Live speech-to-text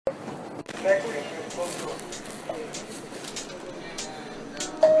Mic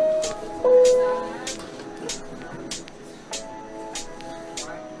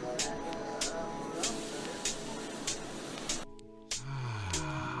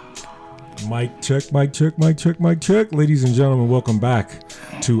check, mic check, mic check, mic check. Ladies and gentlemen, welcome back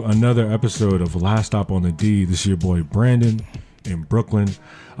to another episode of Last Stop on the D. This is your boy Brandon in Brooklyn.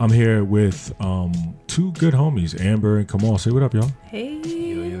 I'm here with two good homies, Amber and Kamal. Say what up, y'all. Hey.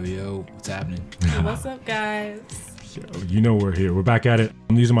 Yo. What's happening? Hey, what's up, guys? You know we're here. We're back at it.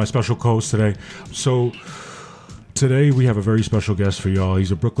 These are my special co-hosts today. So today we have a very special guest for y'all.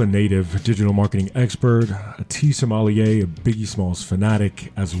 He's a Brooklyn native, digital marketing expert, a tea sommelier, a Biggie Smalls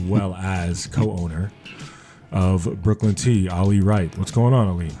fanatic, as well as co-owner of Brooklyn Tea, Ali Wright. What's going on,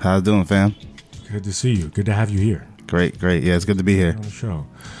 Ali? How's it doing, fam? Good to see you. Good to have you here. Great. Yeah, it's good to be here. On the show.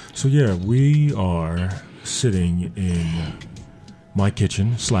 So yeah, we are sitting in my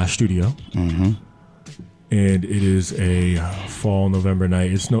kitchen / studio. Mm-hmm. And it is a fall November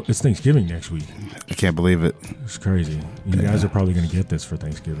night. It's Thanksgiving next week. I can't believe it. It's crazy. You guys are probably going to get this for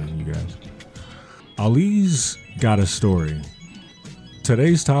Thanksgiving, you guys. Ali's got a story.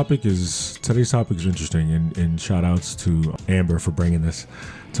 Today's topic is interesting, and shout outs to Amber for bringing this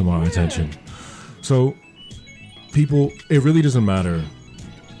to my attention. So, people, it really doesn't matter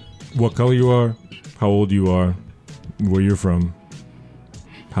what color you are, how old you are, where you're from,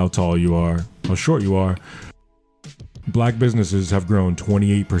 how tall you are, how short you are. Black businesses have grown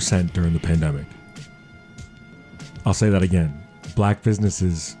 28% during the pandemic. I'll say that again. Black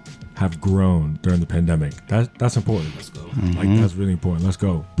businesses have grown during the pandemic. That's important. Let's go. Mm-hmm. That's really important. Let's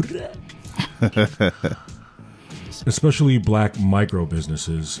go. Especially black micro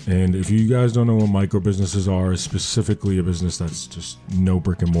businesses. And if you guys don't know what micro businesses are, it's specifically a business that's just no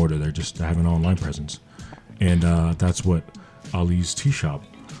brick and mortar. They have an online presence. And that's what Ali's Tea Shop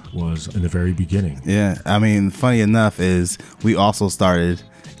was in the very beginning. Yeah, I mean, funny enough is we also started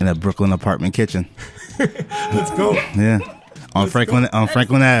in a Brooklyn apartment kitchen. Let's go. Yeah, on Franklin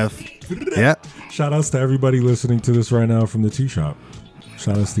Ave. Yeah. Shout outs to everybody listening to this right now from the tea shop.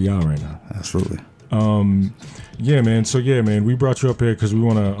 Shout outs to y'all right now. Absolutely. Yeah, man. So yeah, man, we brought you up here because we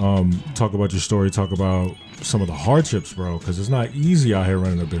want to talk about your story, talk about some of the hardships, bro. Because it's not easy out here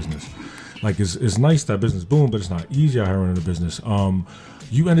running a business. Like it's nice that business boom, but it's not easy out here running a business.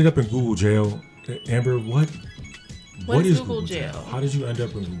 You ended up in Google jail. Amber, what is Google jail? How did you end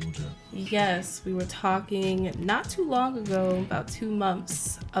up in Google jail? Yes, we were talking not too long ago, about 2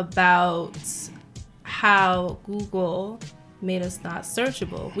 months, about how Google made us not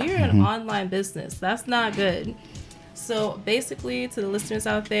searchable. We're an online business. That's not good. So basically, to the listeners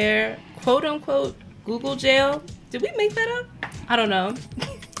out there, quote unquote, Google jail. Did we make that up? I don't know.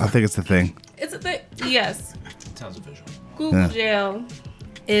 I think it's the thing. It's a thing. Yes. Sounds official. Google jail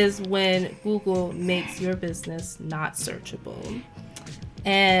is when Google makes your business not searchable.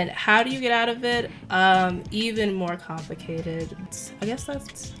 And how do you get out of it? Even more complicated. I guess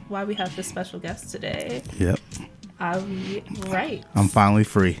that's why we have this special guest today. Yep. Right. I'm finally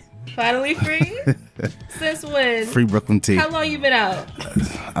free. Finally free? Since when? Free Brooklyn Tea. How long you been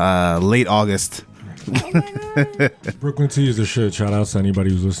out? Late August. Oh my God. Brooklyn Tea is the shit. Shout out to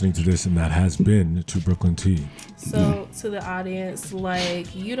anybody who's listening to this and that has been to Brooklyn Tea. So to the audience,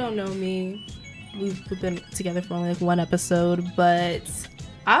 like, you don't know me. We've been together for only like one episode, but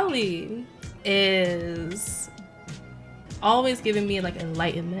Ali is always giving me like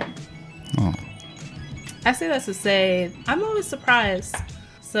enlightenment. Oh. I say that to say I'm always surprised.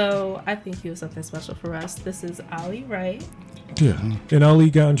 So I think he was something special for us. This is Ali Wright. Yeah, and Ali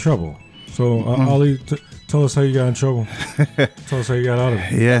got in trouble. So Ali, tell us how you got in trouble. Tell us how you got out of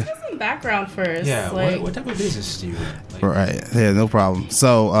it. Yeah. Let's get some background first. Yeah, like, what type of business do you like? Right. Yeah, no problem.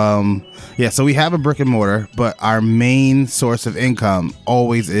 So, so we have a brick and mortar, but our main source of income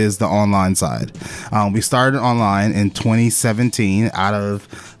always is the online side. We started online in 2017 out of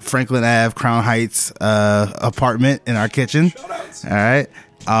Franklin Ave, Crown Heights apartment in our kitchen. All right.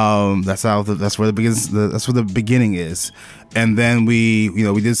 That's where the beginning is. And then we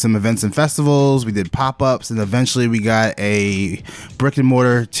did some events and festivals. We did pop-ups, and eventually we got a brick and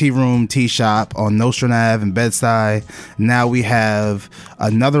mortar tea room, tea shop on Nostrand Ave in Bed-Stuy. Now we have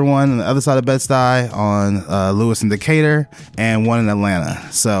another one on the other side of Bed-Stuy on Lewis and Decatur, and one in Atlanta.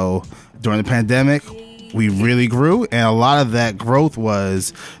 So during the pandemic, we really grew, and a lot of that growth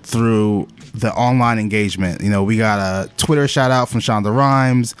was through the online engagement. You know, we got a Twitter shout out from Shonda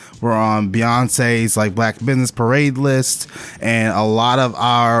Rhimes. We're on Beyonce's like Black Business Parade list, and a lot of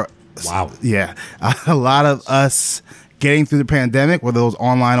our a lot of us getting through the pandemic were those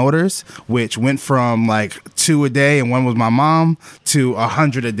online orders, which went from like 2 a day, and one was my mom, to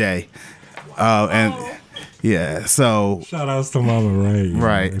 100 a day. And yeah, so Shout outs to Mama Ray.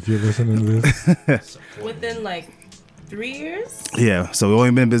 Right. If you're listening to this. Within like 3 years? yeah, so we've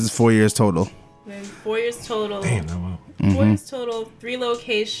only been in business 4 years total. Maybe 4 years total. Damn, oh, wow. 4 years total, 3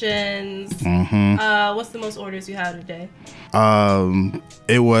 locations. What's the most orders you have today?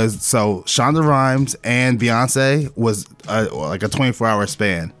 It was so Shonda Rhimes and Beyonce was like a 24-hour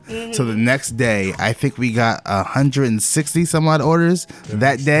span. So the next day, I think we got 160 some odd orders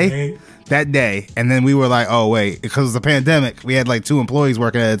that day. That day, and then we were like, "Oh wait," because it was a pandemic. We had like 2 employees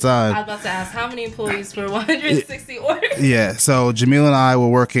working at a time. I was about to ask how many employees for 160 orders. Yeah, so Jamil and I were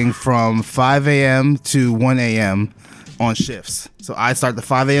working from 5 a.m. to 1 a.m. on shifts. So I'd start the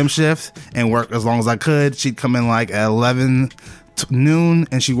 5 a.m. shift and work as long as I could. She'd come in like at 11 noon,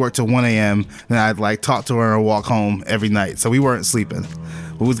 and she'd work till 1 a.m. Then I'd like talk to her and walk home every night. So we weren't sleeping.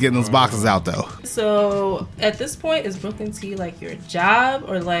 We was getting those boxes out though. So at this point, is Brooklyn Tea like your job,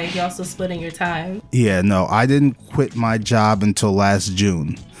 or like y'all still splitting your time? Yeah, no, I didn't quit my job until last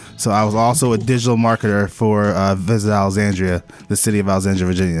June. So I was also a digital marketer for Visit Alexandria, the city of Alexandria,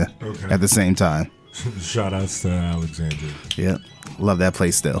 Virginia, at the same time. Shout outs to Alexandria. Yeah, love that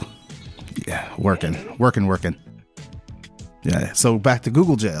place still. Yeah, working. Yeah, so back to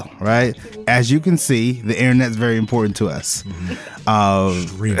Google jail, right? As you can see, the internet's very important to us.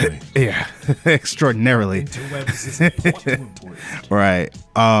 Extremely. Yeah, extraordinarily. Right.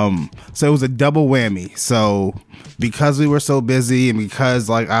 So it was a double whammy. So because we were so busy and because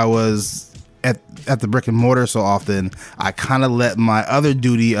like I was at the brick and mortar so often, I kind of let my other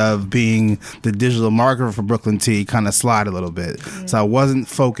duty of being the digital marketer for Brooklyn Tea kind of slide a little bit. So I wasn't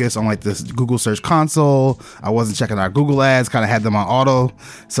focused on like this Google Search Console. I wasn't checking our Google ads, kind of had them on auto.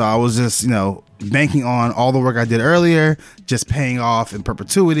 So I was just, banking on all the work I did earlier, just paying off in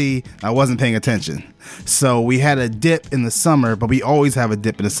perpetuity. I wasn't paying attention. So we had a dip in the summer, but we always have a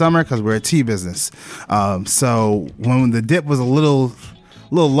dip in the summer because we're a tea business. So when the dip was a little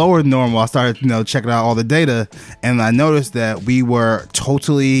lower than normal, I started, checking out all the data, and I noticed that we were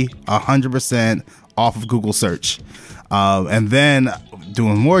totally 100% off of Google search. And then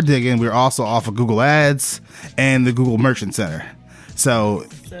doing more digging, we were also off of Google Ads and the Google Merchant Center. So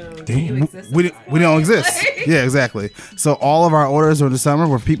we don't exist. Yeah, exactly. So all of our orders during the summer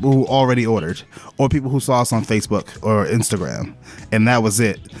were people who already ordered or people who saw us on Facebook or Instagram, and that was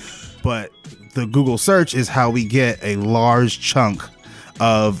it. But the Google search is how we get a large chunk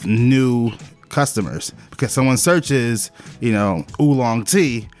of new customers, because someone searches, oolong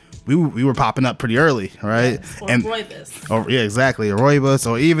tea, we were popping up pretty early, right? Yes, or rooibos. Or yeah, exactly, a rooibos,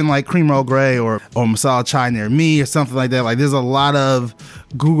 or even like cream Earl Grey or masala chai near me or something like that. Like there's a lot of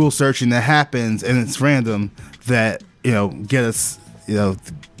Google searching that happens, and it's random that get us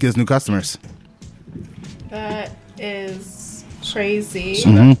new customers. That is crazy.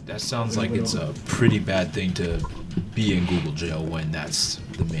 So that sounds like it's a pretty bad thing to be in Google jail when that's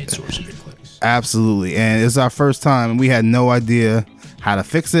the main source of your clicks. Absolutely. And it's our first time, and we had no idea how to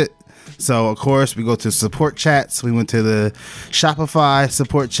fix it. So of course we go to support chats. We went to the Shopify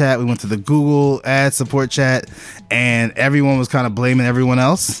support chat. We went to the Google Ads support chat, and everyone was kind of blaming everyone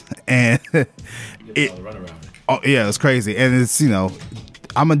else. And it was crazy. And it's,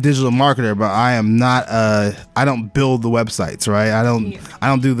 I'm a digital marketer, but I am not. I don't build the websites, right? I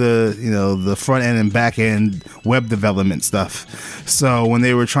don't do the front end and back end web development stuff. So when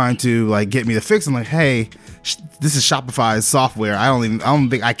they were trying to like get me to fix, I'm like, hey, this is Shopify's software. I don't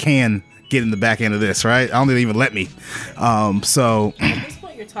think I can get in the back end of this, right? I don't think they even let me. So at this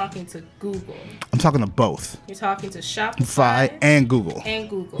point, you're talking to Google. I'm talking to both. You're talking to Shopify and Google.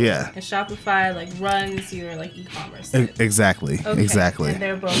 Yeah. And Shopify like runs your like e-commerce. Exactly. Okay. Exactly. And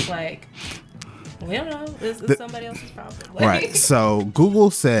they're both like, we don't know. It's somebody else's problem. Like, right. So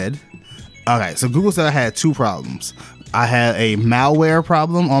Google said I had 2 problems. I had a malware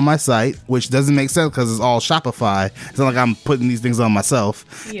problem on my site, which doesn't make sense because it's all Shopify. It's not like I'm putting these things on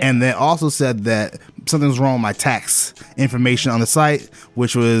myself. Yeah. And they also said that something was wrong with my tax information on the site,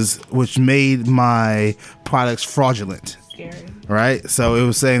 which made my products fraudulent. Scary. Right? So it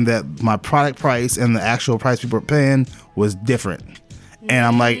was saying that my product price and the actual price people were paying was different. And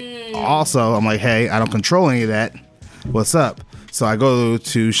I'm like, hey, I don't control any of that. What's up? So I go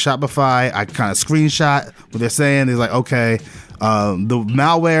to Shopify, I kind of screenshot what they're saying. They're like, okay, the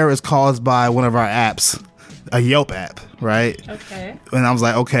malware is caused by one of our apps, a Yelp app, right? Okay. And I was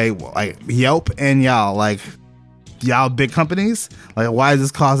like, okay, well, like Yelp and y'all big companies, like why is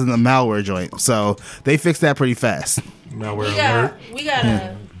this causing a malware joint? So they fixed that pretty fast. Malware alert. We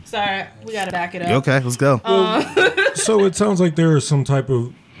gotta back it up. Okay, let's go. So it sounds like there are some type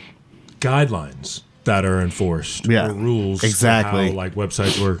of guidelines that are enforced, Yeah, or rules, exactly. how like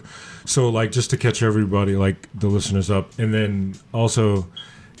websites work. So like just to catch everybody, like the listeners up, and then also,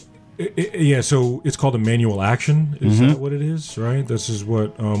 so it's called a manual action. Is that what it is? Right. This is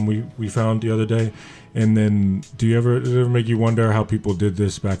what we found the other day. And then, did it ever make you wonder how people did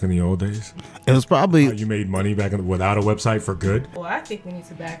this back in the old days? It was probably How you made money back without a website for good. Well, I think we need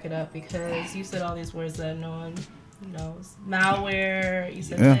to back it up because you said all these words that no one knows. Malware. You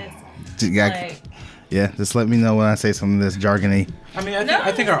said this. Like, yeah. Just let me know when I say something that's jargony. I mean,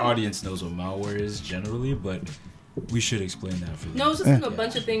 I think our audience knows what malware is generally, but we should explain that for them. no, it's just like a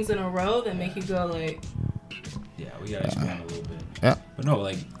bunch of things in a row that make you go like. Yeah, we gotta explain a little bit. Yeah. But no,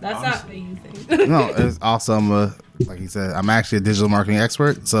 like That's honestly, not what you think. No, it's also like you said, I'm actually a digital marketing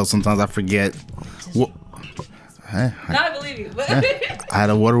expert, so sometimes I forget. I believe you, but I had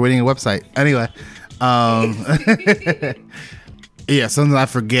a award-winning website. Anyway, yeah, sometimes I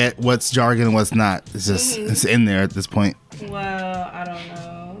forget what's jargon and what's not. It's just it's in there at this point. well, I don't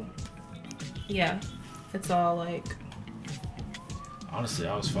know. Yeah, it's all like. honestly,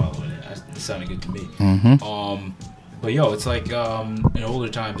 I was following it. It sounded good to me. But yo, it's like in older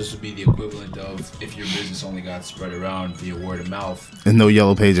times, this would be the equivalent of if your business only got spread around via word of mouth. And no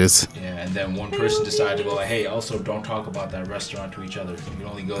yellow pages. Yeah, and then one person decided to go like, hey, also don't talk about that restaurant to each other. You can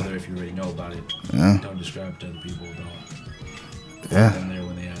only go there if you already know about it. Yeah. Don't describe it to other people. Don't Yeah. put them there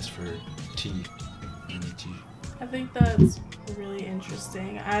when they ask for tea. You need tea. I think that's really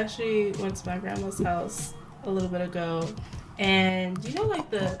interesting. I actually went to my grandma's house a little bit ago, and you know, like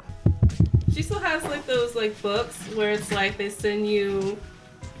she still has like those like books where it's like they send you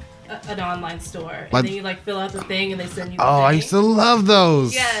an online store, and then you like fill out the thing, and they send you. The thing. I used to love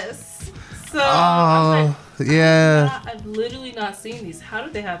those. Yes. So I'm like, yeah. I've literally not seen these. How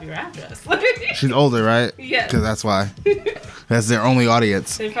did they have your address? She's older, right? Yes. Because that's why. That's their only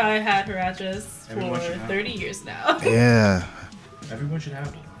audience. They probably had her address Everyone for should have 30 years now. Yeah. Everyone should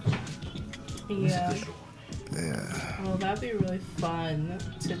have one. Yeah. Yeah. Well, that'd be really fun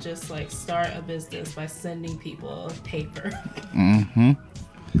to just like start a business by sending people paper. Mm-hmm.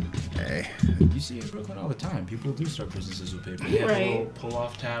 Hey. You see it in Brooklyn all the time. People do start businesses with paper. They have Right. little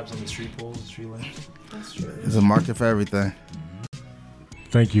pull-off tabs on the street poles, the street lamps. That's true. There's a market for everything.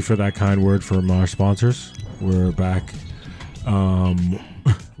 Thank you for that kind word from our sponsors. We're back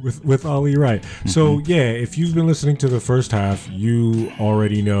with Ali Right. So yeah, if you've been listening to the first half, you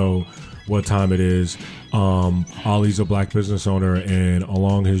already know what time it is. Ali's a black business owner, and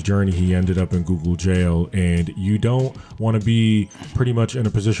along his journey, he ended up in Google jail. And you don't want to be pretty much in a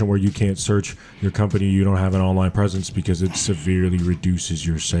position where you can't search your company, you don't have an online presence, because it severely reduces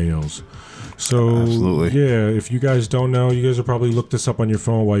your sales. So Absolutely. yeah, if you guys don't know, you guys will probably look this up on your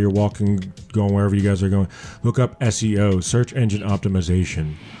phone while you're walking, going wherever you guys are going. Look up SEO, search engine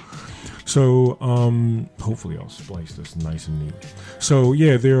optimization. So hopefully I'll splice this nice and neat. So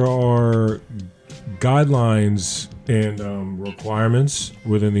yeah, there are guidelines and requirements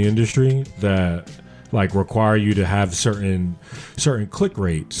within the industry that like require you to have certain click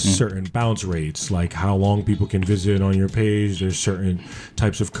rates, certain bounce rates, like how long people can visit on your page. There's certain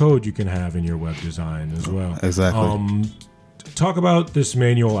types of code you can have in your web design as well. Exactly. Talk about this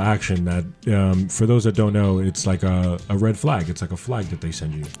manual action that, for those that don't know, it's like a red flag. It's like a flag that they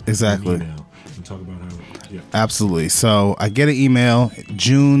send you. Exactly. An email. And talk about how, yeah. Absolutely. So I get an email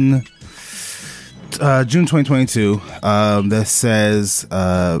June 2022 that says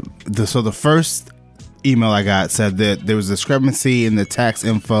the first email I got said that there was a discrepancy in the tax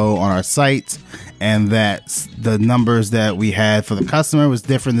info on our site, and that the numbers that we had for the customer was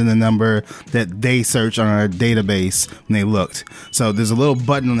different than the number that they searched on our database when they looked. So there's a little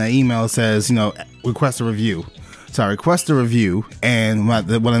button on that email that says, request a review. So I request a review, and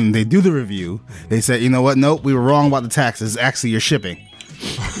when they do the review, they said, you know what? Nope, we were wrong about the taxes. It's actually your shipping.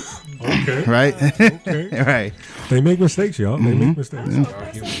 Okay. Right? Okay. Right. They make mistakes, y'all. They make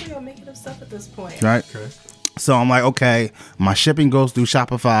mistakes. I'm making up stuff at this point. Right. Okay. So I'm like, okay, my shipping goes through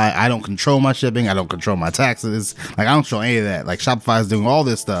Shopify. I don't control my shipping. I don't control my taxes. Like, I don't control any of that. Like, Shopify is doing all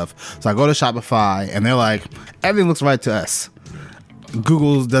this stuff. So I go to Shopify, and they're like, everything looks right to us.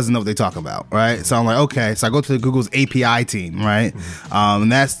 Google doesn't know what they talk about, right? So I'm like, okay. So I go to Google's API team, right? And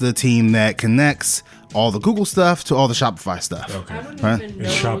that's the team that connects all the Google stuff to all the Shopify stuff. Okay. I don't Right? even And know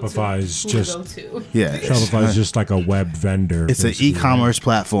Shopify is who just- to go to. Yeah. Shopify is just like a web vendor. It's an basically, e-commerce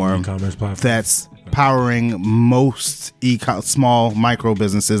platform. E-commerce platform. That's powering most small micro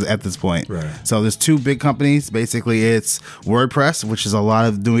businesses at this point. Right. So there's two big companies. Basically, it's WordPress, which is a lot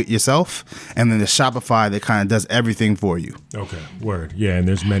of do it yourself, and then the Shopify that kind of does everything for you. Okay. Word. Yeah, and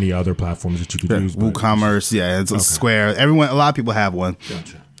there's many other platforms that you could use. but- WooCommerce, yeah, it's a Square. A lot of people have one.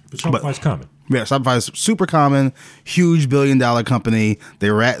 Gotcha. But Shopify's common. Yeah, Shopify is super common, huge $1 billion company.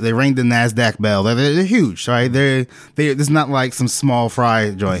 They ring the NASDAQ bell. They're huge, right? It's not like some small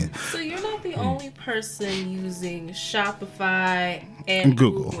fry joint. So you're not the only person using Shopify and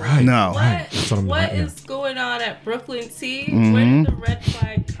Google. Right. No. What is going on at Brooklyn Tea? Where did the red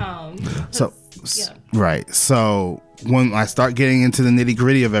flag come? Right. So when I start getting into the nitty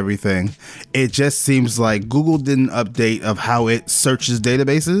gritty of everything, it just seems like Google didn't update of how it searches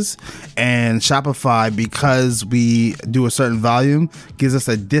databases, and Shopify, because we do a certain volume, gives us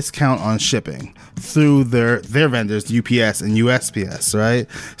a discount on shipping through their vendors, UPS and USPS, right?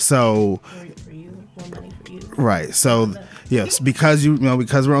 So, More money for you. right. So, yes, because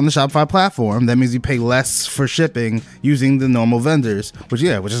because we're on the Shopify platform, that means you pay less for shipping using the normal vendors, which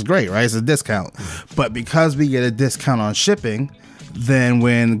is great, right? It's a discount. But because we get a discount on shipping, then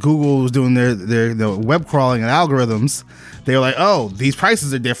when Google was doing their web crawling and algorithms, they were like, oh, these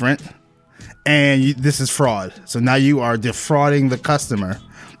prices are different, and this is fraud. So now you are defrauding the customer.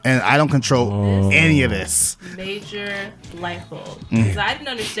 And I don't control any of this. Major light bulb. Because I didn't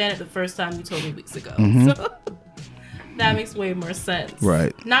understand it the first time you told me weeks ago. So that makes way more sense.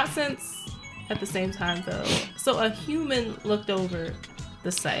 Right. Not since at the same time, though. So a human looked over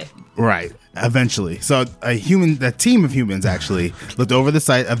the site. Right. Eventually. So a team of humans actually looked over the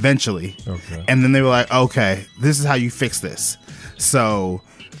site eventually. Okay. And then they were like, okay, this is how you fix this. So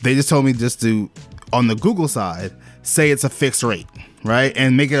they just told me just to, on the Google side, say it's a fixed rate. Right,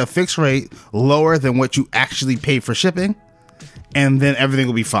 and make it a fixed rate lower than what you actually pay for shipping, and then everything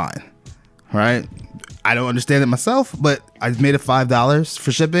will be fine. Right? I don't understand it myself, but I made it $5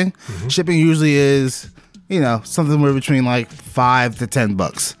 for shipping. Shipping usually is, something where between like $5 to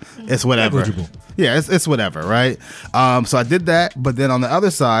 $10. It's whatever. Negligible. Yeah, it's whatever, right? So I did that, but then on the other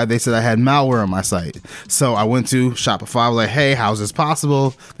side, they said I had malware on my site. So I went to Shopify. I was like, hey, how's this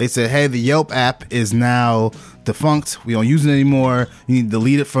possible? They said, hey, the Yelp app is now defunct. We don't use it anymore. You need to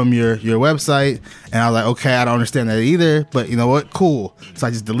delete it from your website. And I was like, okay, I don't understand that either, but you know what? Cool. So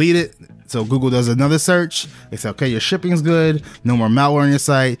I just delete it. So Google does another search. They say, okay, your shipping's good. No more malware on your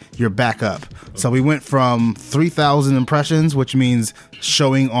site. You're back up. So we went from 3,000 impressions, which means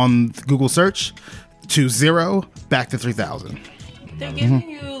showing on Google search, to 0, back to 3,000. They're giving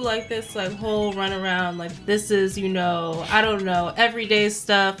you like this whole runaround. Like this is, I don't know, everyday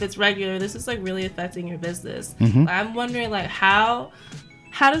stuff. It's regular. This is really affecting your business. I'm wondering how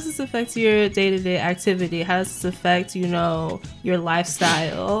does this affect your day-to-day activity? How does this affect, your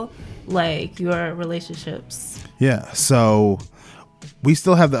lifestyle? Like your relationships. Yeah, so we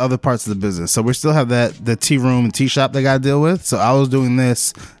still have the other parts of the business. So we still have the tea room and tea shop they got to deal with. So I was doing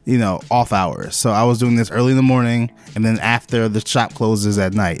this, off hours. So I was doing this early in the morning and then after the shop closes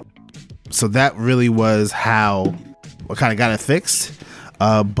at night. So that really was how I kind of got it fixed.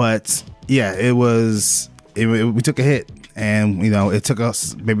 But yeah, we took a hit. And, it took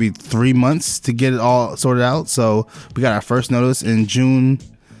us maybe 3 months to get it all sorted out. So we got our first notice in June.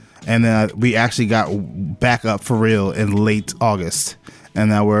 And then we actually got back up for real in late August. And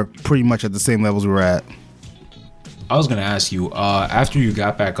now we're pretty much at the same levels we were at. I was going to ask you, after you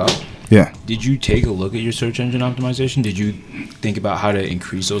got back up, did you take a look at your search engine optimization? Did you think about how to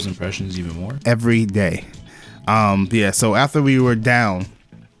increase those impressions even more? Every day. So after we were down,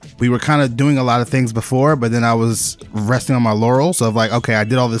 we were kind of doing a lot of things before, but then I was resting on my laurels of like, okay, I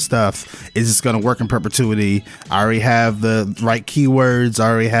did all this stuff. Is this going to work in perpetuity? I already have the right keywords. I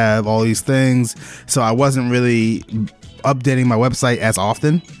already have all these things. So I wasn't really updating my website as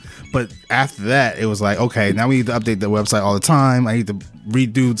often. But after that, it was like, okay, now we need to update the website all the time. I need to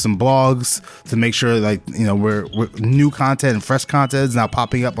redo some blogs to make sure we're new content and fresh content is now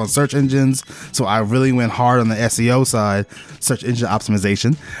popping up on search engines. So I really went hard on the SEO side, search engine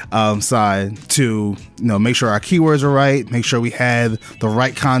optimization side, to make sure our keywords are right, make sure we had the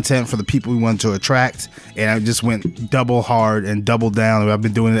right content for the people we want to attract. And I just went double hard and double down. I've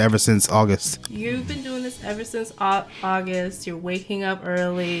been doing it ever since August. You've been doing this ever since August. You're waking up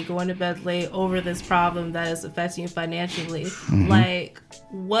early, going to bed late over this problem that is affecting you financially.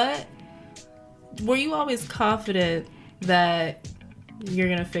 What were you always confident that you're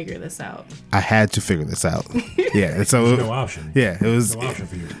gonna figure this out? I had to figure this out. Yeah, so no option. Yeah, it was no option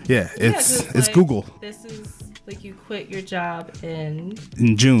for you. Yeah, it's Google. This is you quit your job in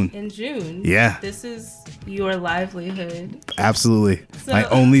June. In June. Yeah. This is your livelihood. Absolutely. My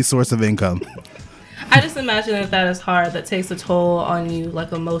only source of income. I just imagine that is hard. That takes a toll on you,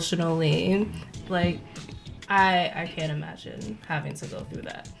 emotionally. I can't imagine having to go through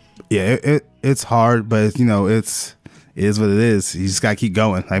that. Yeah, it's hard, but it is what it is. You just gotta keep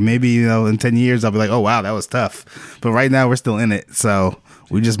going. Maybe in 10 years I'll be like, oh wow, that was tough. But right now we're still in it, so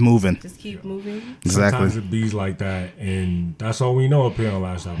We're just moving. Just keep moving. Exactly. Sometimes it be like that, and that's all we know up here on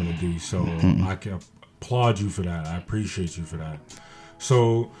Last Stop in the D. So I can applaud you for that. I appreciate you for that.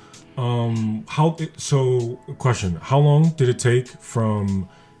 So, question: how long did it take from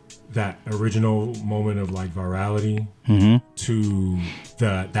that original moment of like virality to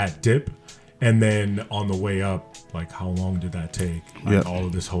that dip, and then on the way up, like how long did that take? Like all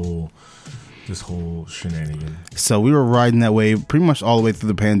of this whole shenanigan. So we were riding that wave pretty much all the way through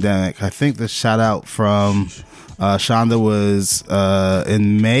the pandemic. I think the shout out from Shonda was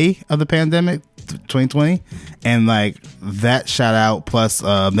in May of the pandemic, 2020, and like that shout out plus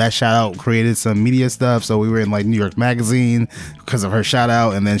that shout out created some media stuff. So we were in like New York Magazine because of her shout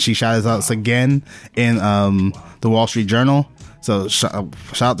out, and then she shouted us again in the Wall Street Journal. So shout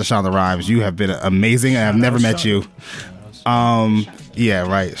out to Shonda Rhimes. You have been amazing, and I've never met you. Yeah,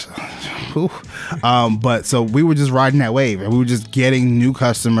 right. But so we were just riding that wave, and we were just getting new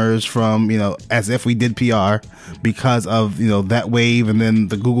customers from, as if we did PR because of, that wave. And then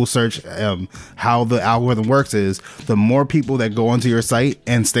the Google search, how the algorithm works is the more people that go onto your site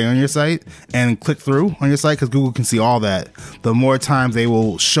and stay on your site and click through on your site, because Google can see all that, the more times they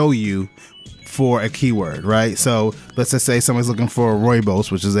will show you for a keyword, right? So let's just say somebody's looking for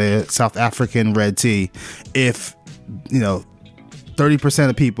rooibos, which is a South African red tea. If 30%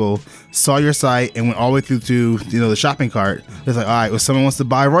 of people saw your site and went all the way through to the shopping cart, it's like, all right, if someone wants to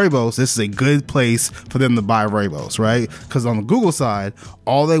buy rooibos, this is a good place for them to buy rooibos, right? Because on the Google side,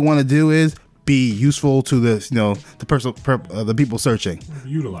 all they want to do is be useful to the people searching.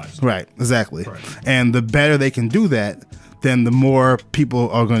 Utilize. Right, exactly. Right. And the better they can do that, then the more people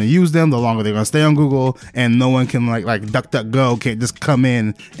are going to use them, the longer they're going to stay on Google, and no one can like DuckDuckGo can't just come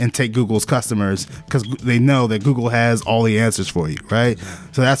in and take Google's customers because they know that Google has all the answers for you, right?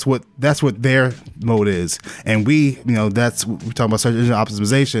 So that's what their mode is, and we talk about search engine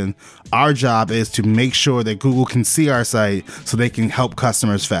optimization. Our job is to make sure that Google can see our site so they can help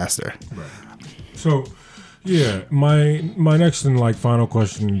customers faster. Right. So, yeah, my next and final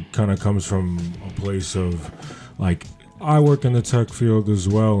question kind of comes from a place of I work in the tech field as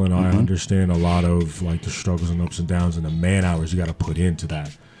well, and I understand a lot of the struggles and ups and downs and the man hours you got to put into that,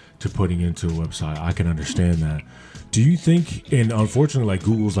 to putting into a website. I can understand that. Do you think, and unfortunately,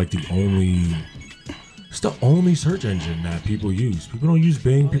 Google's it's the only search engine that people use. People don't use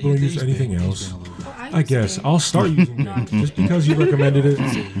Bing. People don't use anything else. I guess I'll start using Bing just because you recommended it.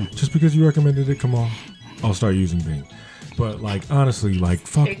 Just because you recommended it, come on, I'll start using Bing. But honestly,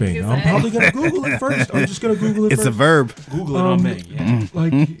 fuck Bing. I'm probably gonna Google it first. I'm just gonna Google it. It's first. a verb. Google it on Bing.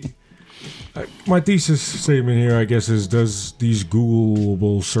 Yeah. My thesis statement here, I guess, is: does these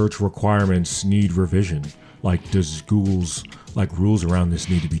Googleable search requirements need revision? Does Google's rules around this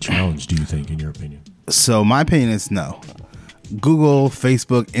need to be challenged? Do you think, in your opinion? So my opinion is no. Google,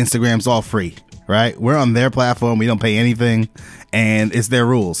 Facebook, Instagram's all free, right? We're on their platform. We don't pay anything, and it's their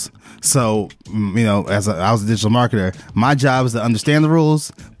rules. So, I was a digital marketer, my job is to understand the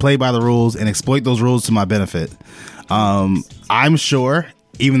rules, play by the rules, and exploit those rules to my benefit. I'm sure,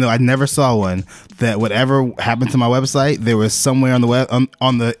 even though I never saw one, that whatever happened to my website, there was somewhere on the web,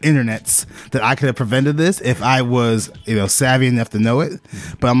 on the internets, that I could have prevented this if I was, savvy enough to know it.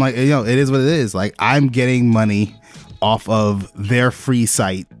 But I'm like, it is what it is. I'm getting money off of their free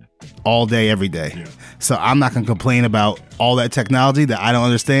site all day, every day. Yeah. So I'm not going to complain about all that technology that I don't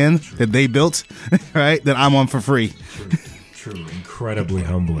understand that they built, right? That I'm on for free. True. Incredibly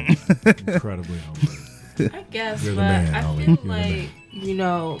humbling. Incredibly humbling. I guess, You're but the man, I Ollie.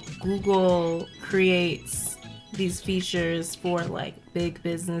 feel Google creates these features for big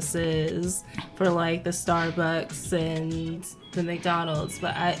businesses, for the Starbucks and the McDonald's,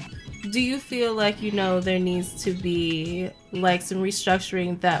 but do you feel there needs to be some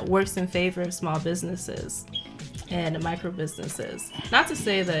restructuring that works in favor of small businesses and micro businesses? Not to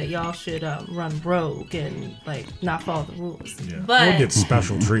say that y'all should run rogue and not follow the rules, but we'll get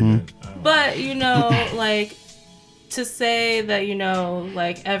special treatment. But to say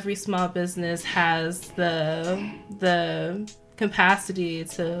that every small business has the capacity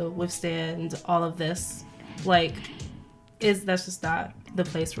to withstand all of this, that's just not the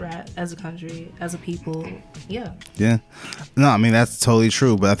place we're at as a country, as a people. Yeah. No, I mean, that's totally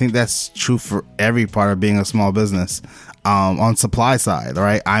true, but I think that's true for every part of being a small business. On supply side,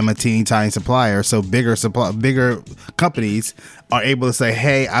 right? I'm a teeny tiny supplier, so bigger companies are able to say,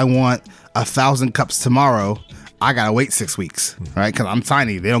 hey, I want 1,000 cups tomorrow. I gotta wait 6 weeks, right? Because I'm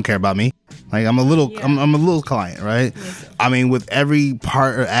tiny. They don't care about me. I'm a little client, right? I mean, with every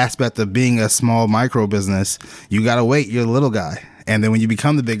part or aspect of being a small micro business, you gotta wait. You're the little guy, and then when you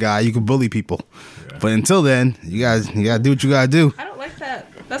become the big guy, you can bully people. Yeah. But until then, you gotta do what you gotta do. I don't like that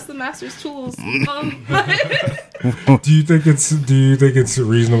That's the master's tools. Do you think it's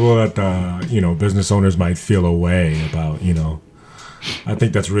reasonable that business owners might feel a way about I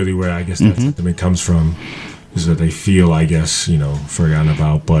think that's really where I guess that sentiment comes from, is that they feel, I guess, forgotten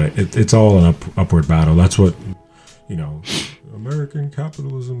about, but it's all an upward battle. That's what American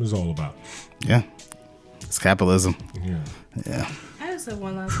capitalism is all about. Yeah, it's capitalism. Yeah. I just have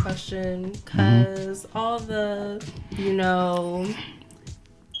one last question, because all the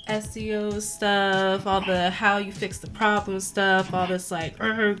SEO stuff, all the how you fix the problem stuff, all this like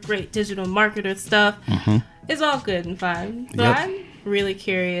great digital marketer stuff, it's all good and fine. But I'm really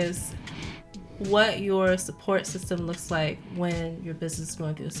curious what your support system looks like when your business is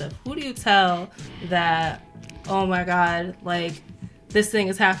going through stuff. Who do you tell that, oh my God, like this thing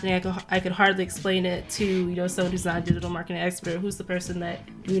is happening, I could hardly explain it to someone who's not a digital marketing expert? Who's the person that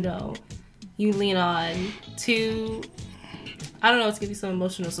you lean on to, I don't know, to give you some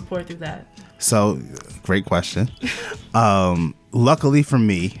emotional support through that? So, great question. Luckily for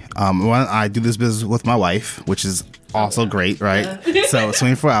me, I do this business with my wife, which is also great, right? So it's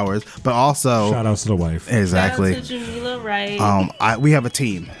 24 hours, but also shout outs to the wife. Exactly. Shout out to Jamila Wright. We have a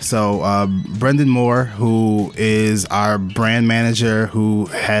team. So Brendan Moore, who is our brand manager, who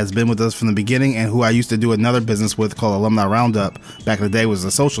has been with us from the beginning, and who I used to do another business with called Alumni Roundup back in the day, was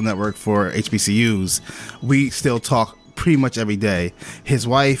a social network for HBCUs. We still talk pretty much every day. His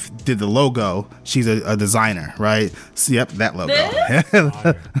wife did the logo. She's a designer, right? So, yep, that logo.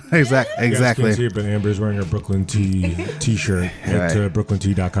 Exactly. You guys can see it, but Amber's wearing her Brooklyn t-shirt. Head to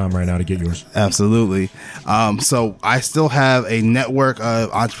brooklyntea.com right now to get yours. Absolutely. So I still have a network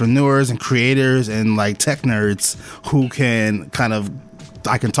of entrepreneurs and creators and like tech nerds who can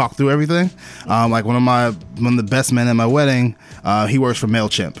I can talk through everything. Like one of the best men at my wedding, he works for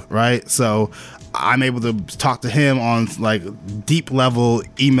MailChimp, right? So I'm able to talk to him on like deep level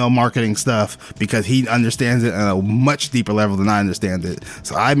email marketing stuff because he understands it at a much deeper level than I understand it.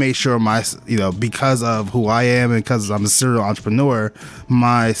 So I made sure because of who I am and because I'm a serial entrepreneur,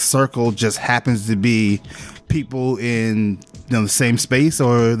 my circle just happens to be people in the same space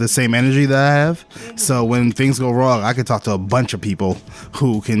or the same energy that I have. So when things go wrong, I can talk to a bunch of people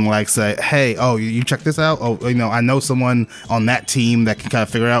who can like say, hey, oh, you check this out. Oh, I know someone on that team that can kind of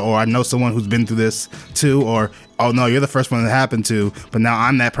figure it out, or I know someone who's been through this too, or oh no, you're the first one that happened to, but now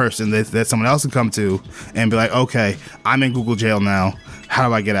I'm that person that someone else can come to and be like, okay, I'm in Google jail now. How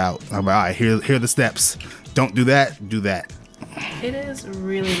do I get out? I'm like, all right, here are the steps. Don't do that. Do that. It is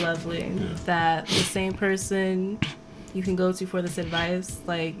really lovely that the same person you can go to for this advice,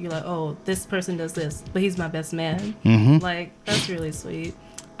 like you're like, oh, this person does this, but he's my best man. Like, that's really sweet.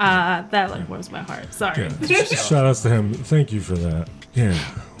 That like warms my heart. Sorry. Yeah. Shout outs to him. Thank you for that. Yeah.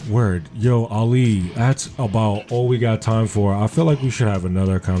 Word. Yo, Ali, that's about all we got time for. I feel like we should have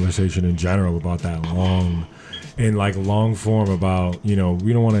another conversation in general about that long form about, we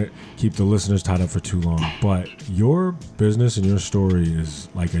don't want to keep the listeners tied up for too long, but your business and your story is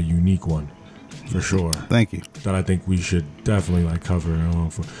like a unique one. For sure. Thank you. That I think we should definitely like cover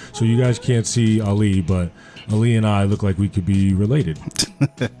along for. So you guys can't see Ali, but Ali and I look like we could be related.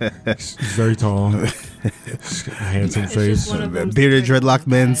 He's very tall, handsome face, bearded dreadlocked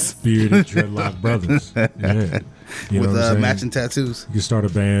men's, bearded dreadlock brothers. Yeah. With matching tattoos. You could start a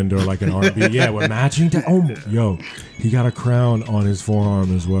band or like an R&B. Yeah, with matching tattoos. Yo, he got a crown on his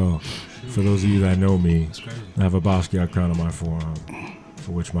forearm as well. For those of you that know me, I have a Basquiat crown on my forearm,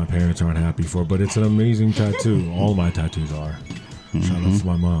 for which my parents aren't happy for, but it's an amazing tattoo. All my tattoos are. Shout out to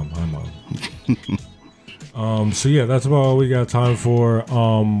my mom. Hi, Mom. So yeah, that's about all we got time for.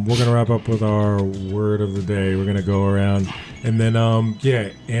 We're gonna wrap up with our word of the day. We're gonna go around, and then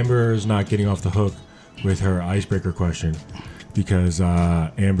Amber is not getting off the hook with her icebreaker question, because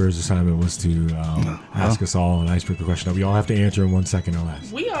Amber's assignment was to ask us all an icebreaker question that we all have to answer in 1 second or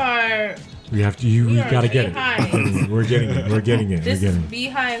less. We have to. We got to get it. We're getting it. This is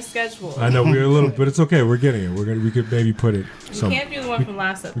behind schedule. I know we're a little, but it's okay. We're getting it. We could maybe put it. We can't do the one from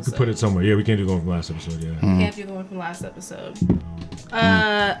last episode. We could put it somewhere. Yeah, we can't do the one from last episode. Yeah. We can't do the one from last episode.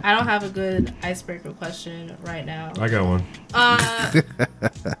 I don't have a good icebreaker question right now. I got one. What's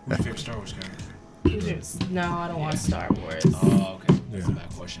your favorite Star Wars character? No, I don't want Star Wars. Oh, okay. That's a bad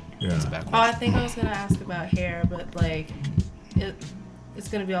question. Yeah. That's a bad question. Oh, I think I was gonna ask about hair, but like, it's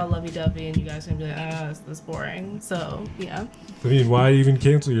gonna be all lovey-dovey, and you guys are gonna be like, that's boring. So yeah. I mean, why even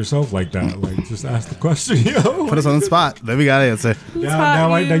cancel yourself like that? Like, just ask the question, yo. Put us on the spot. Then we gotta answer.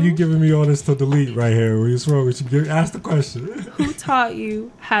 Now you giving me all this to delete right here. What's wrong with you? Ask the question. Who taught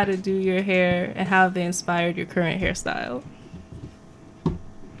you how to do your hair, and how they inspired your current hairstyle?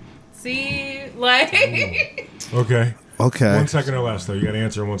 See, like. Okay. Okay. 1 second or less, though. You got to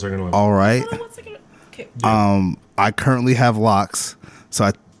answer in 1 second or less. All right. Hold on 1 second. Okay. I currently have locks, so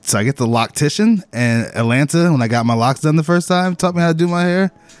I get the loctician in Atlanta when I got my locks done the first time. Taught me how to do my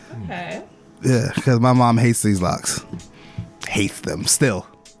hair. Okay. Yeah, because my mom hates these locks. Hates them still.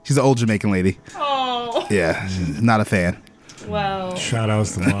 She's an old Jamaican lady. Oh. Yeah, not a fan. Well. Shout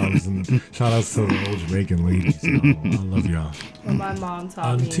outs to moms and shout outs to the old Jamaican ladies. I love y'all. Well, my mom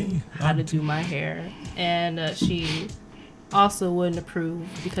taught me how to do my hair, and she also wouldn't approve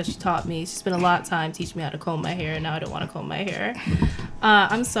because she taught me. She spent a lot of time teaching me how to comb my hair, and now I don't want to comb my hair.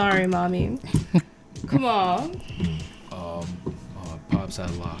 I'm sorry, mommy. Come on. Pops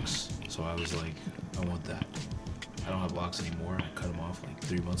had locks, so I was like, I want that. I don't have locks anymore. I cut them off like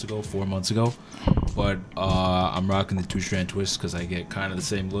 4 months ago. But I'm rocking the 2-strand twist because I get kind of the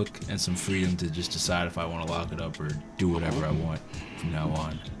same look and some freedom to just decide if I want to lock it up or do whatever I want from now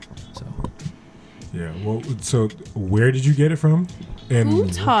on. So. Yeah. Well, so where did you get it from? And who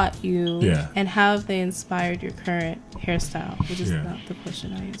taught you? Yeah. And how have they inspired your current hairstyle? Which is not the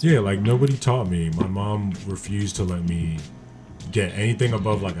question I answered. Yeah, like nobody taught me. My mom refused to let me get anything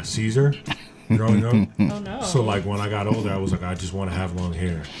above like a Caesar growing up. Oh no. So like when I got older, I was like, I just want to have long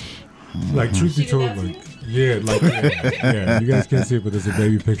hair. Like truth be She did told, that to like you? yeah, you guys can't see it, but there's a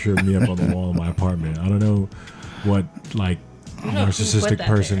baby picture of me up on the wall in my apartment. I don't know what like narcissistic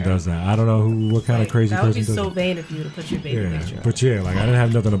person does that. I don't know what kind of crazy that would person be does so that. vain of you to put your baby picture up. But yeah, like I didn't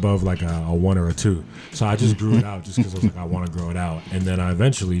have nothing above like a 1 or a 2, so I just grew it out just because I was like I want to grow it out, and then I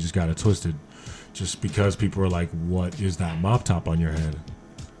eventually just got it twisted, just because people were like, "What is that mop top on your head?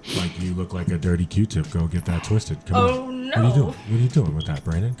 Like you look like a dirty Q-tip. Go get that twisted." Come on. No. What are you doing? What are you doing with that,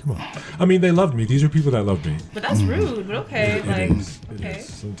 Brandon? Come on. I mean, they loved me. These are people that loved me. But that's rude. But okay, It is.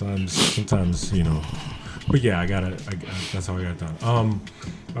 Sometimes, you know. But yeah, that's how I got it done.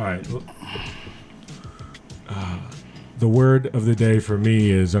 All right. The word of the day for me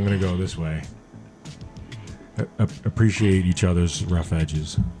is, I'm gonna go this way. Appreciate each other's rough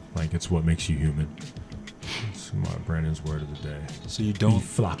edges. Like it's what makes you human. It's Brandon's word of the day. So you don't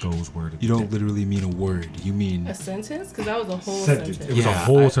Flacco's word of the day. You don't literally mean a word. You mean a sentence? Because that was a whole sentence. sentence. It was a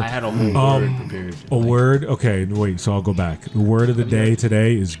whole sentence. I had a whole word prepared. A word. Okay, wait. So I'll go back. The word of the day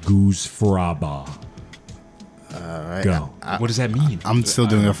today is goose fraba. All right. Go. What does that mean? I'm still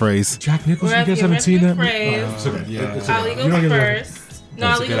doing a phrase. Jack Nicholson. You guys haven't seen that? Ali goes first. No,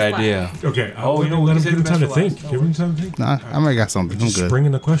 That's Ali a good goes idea. last. Okay. Oh, you know, let we him saved give him the time to best for think. last. Give him time to think. Nah, I already got something. I'm Just good.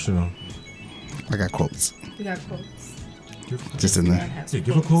 springing the question on. I got quotes. We got quotes. Just in there. Yeah,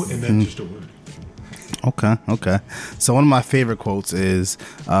 give a quote and then just a word. Okay. So one of my favorite quotes is,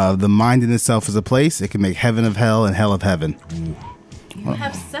 "The mind in itself is a place. It can make heaven of hell and hell of heaven." You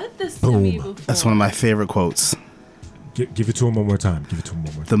have said this to me before. That's one of my favorite quotes. Give it to him one more time. Give it to him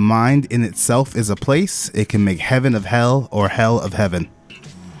one more time. The mind in itself is a place. It can make heaven of hell or hell of heaven.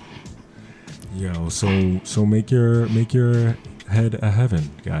 Yo, so make your head a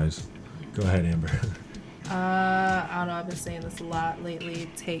heaven, guys. Go ahead, Amber. I don't know. I've been saying this a lot lately.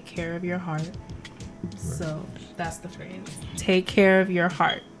 Take care of your heart. So that's the phrase. Take care of your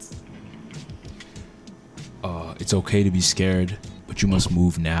heart. It's okay to be scared, but you must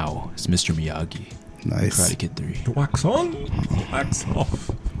move now. It's Mr. Miyagi. Nice. Karate Kid 3. Wax on, wax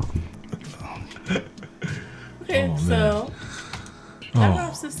off. Okay, Oh, so that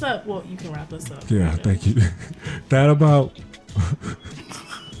wraps this up. Well, you can wrap this up. Yeah, thank you. That about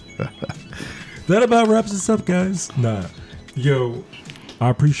wraps us up, guys. Nah. Yo, I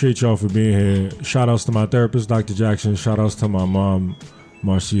appreciate y'all for being here. Shout outs to my therapist, Dr. Jackson. Shout outs to my mom,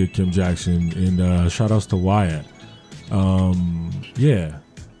 Marcia Kim Jackson. And shout outs to Wyatt. Yeah.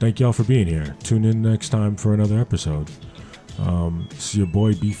 Thank y'all for being here. Tune in next time for another episode. It's your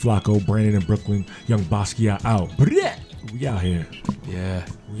boy B Flacco, Brandon in Brooklyn, Young Basquiat out. We out here. Yeah.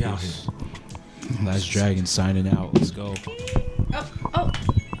 We out here. Last Dragon signing out. Let's go. Oh.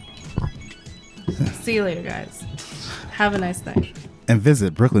 See you later, guys. Have a nice night. And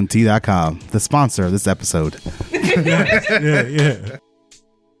visit BrooklynT.com, the sponsor of this episode. Yeah.